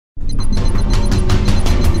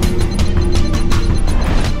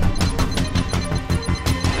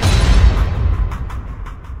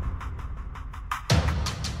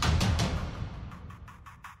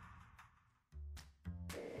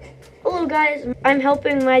guys, I'm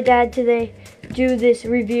helping my dad today do this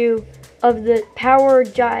review of the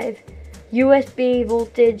PowerJive USB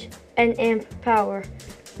voltage and amp power.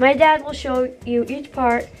 My dad will show you each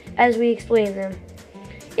part as we explain them.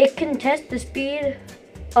 It can test the speed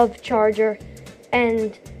of charger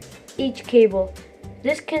and each cable.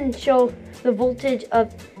 This can show the voltage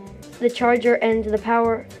of the charger and the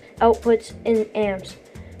power outputs in amps.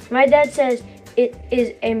 My dad says it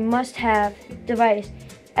is a must-have device,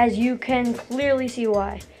 as you can clearly see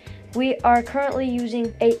why. We are currently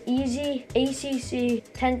using a easy ACC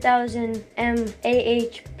 10,000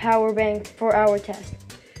 mAh power bank for our test.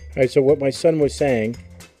 All right, so what my son was saying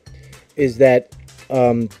is that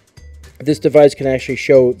this device can actually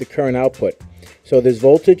show the current output. So there's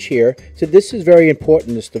voltage here. So this is very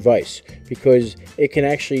important, this device, because it can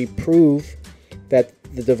actually prove that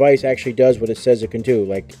the device actually does what it says it can do.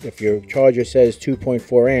 Like if your charger says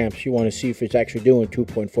 2.4 amps, you want to see if it's actually doing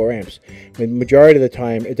 2.4 amps. The majority of the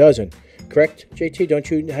time it doesn't. Correct,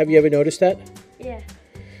 JT? Have you ever noticed that? Yeah.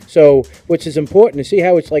 So which is important to see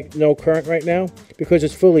how it's like no current right now, because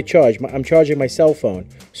it's fully charged. I'm charging my cell phone.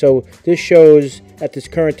 So this shows at this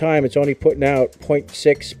current time it's only putting out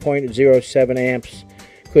 0.07 amps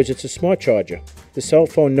because it's a smart charger. The cell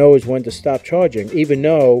phone knows when to stop charging, even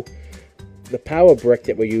though the power brick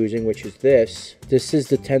that we're using, which is this is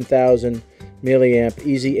the 10,000 milliamp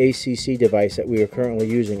easy ACC device that we are currently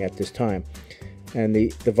using at this time. And the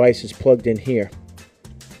device is plugged in here.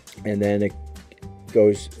 And then it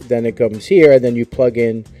comes here, and then you plug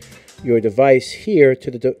in your device here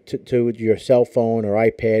to your cell phone or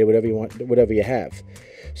iPad, whatever you want, whatever you have.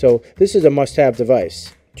 So this is a must-have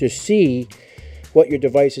device to see what your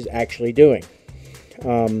device is actually doing.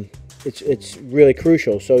 It's really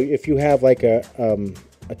crucial. So if you have like a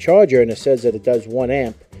charger and it says that it does 1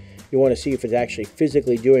 amp, you want to see if it's actually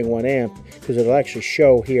physically doing 1 amp, because it'll actually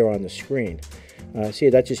show here on the screen. See,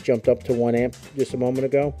 that just jumped up to 1 amp just a moment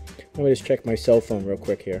ago. Let me just check my cell phone real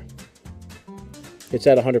quick here. It's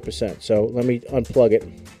at 100%. So let me unplug it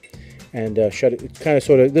and shut it. It's kind of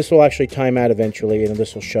sort of, this will actually time out eventually, and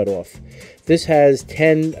this will shut off. This has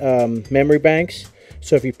 10 memory banks.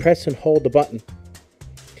 So if you press and hold the button,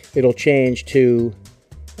 it'll change to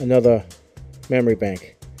another memory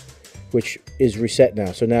bank, which is reset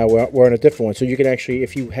now. So now we're on a different one. So you can actually,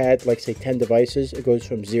 if you had, like, say 10 devices, it goes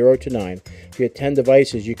from 0 to 9. If you had 10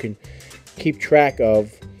 devices, you can keep track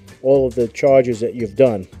of all of the charges that you've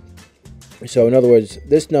done. So in other words,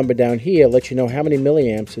 this number down here lets you know how many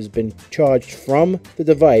milliamps has been charged from the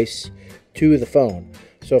device to the phone.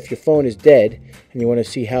 So if your phone is dead and you want to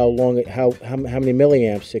see how long, how many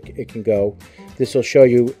milliamps it can go, this will show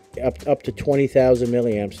you up to 20,000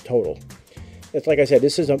 milliamps total. It's like I said,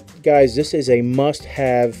 this is a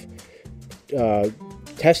must-have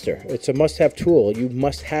tester. It's a must-have tool. You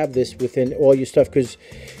must have this within all your stuff, because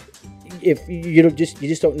if you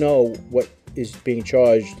just don't know what is being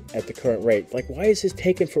charged at the current rate. Like, why is this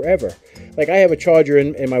taking forever? Like, I have a charger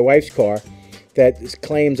in my wife's car that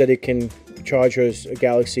claims that it can charge her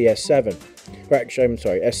Galaxy S7, or actually, I'm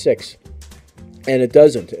sorry, S6, and it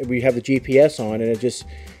doesn't. We have the GPS on, and it just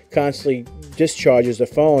constantly discharges the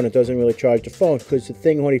phone. It doesn't really charge the phone because the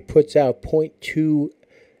thing only puts out 0.2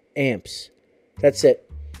 amps. That's it.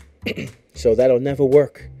 So that'll never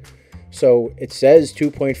work. So it says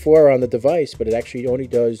 2.4 on the device, but it actually only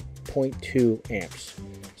does 0.2 amps.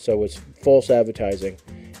 So it's false advertising,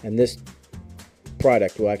 and this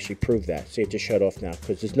product will actually prove that. See, it just shut off now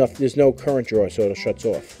because there's no current draw, so it shuts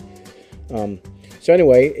off. So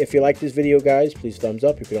anyway, if you like this video, guys, please thumbs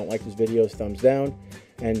up. If you don't like this video, thumbs down.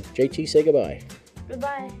 And JT, say goodbye.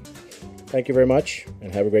 Goodbye. Thank you very much,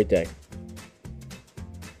 and have a great day.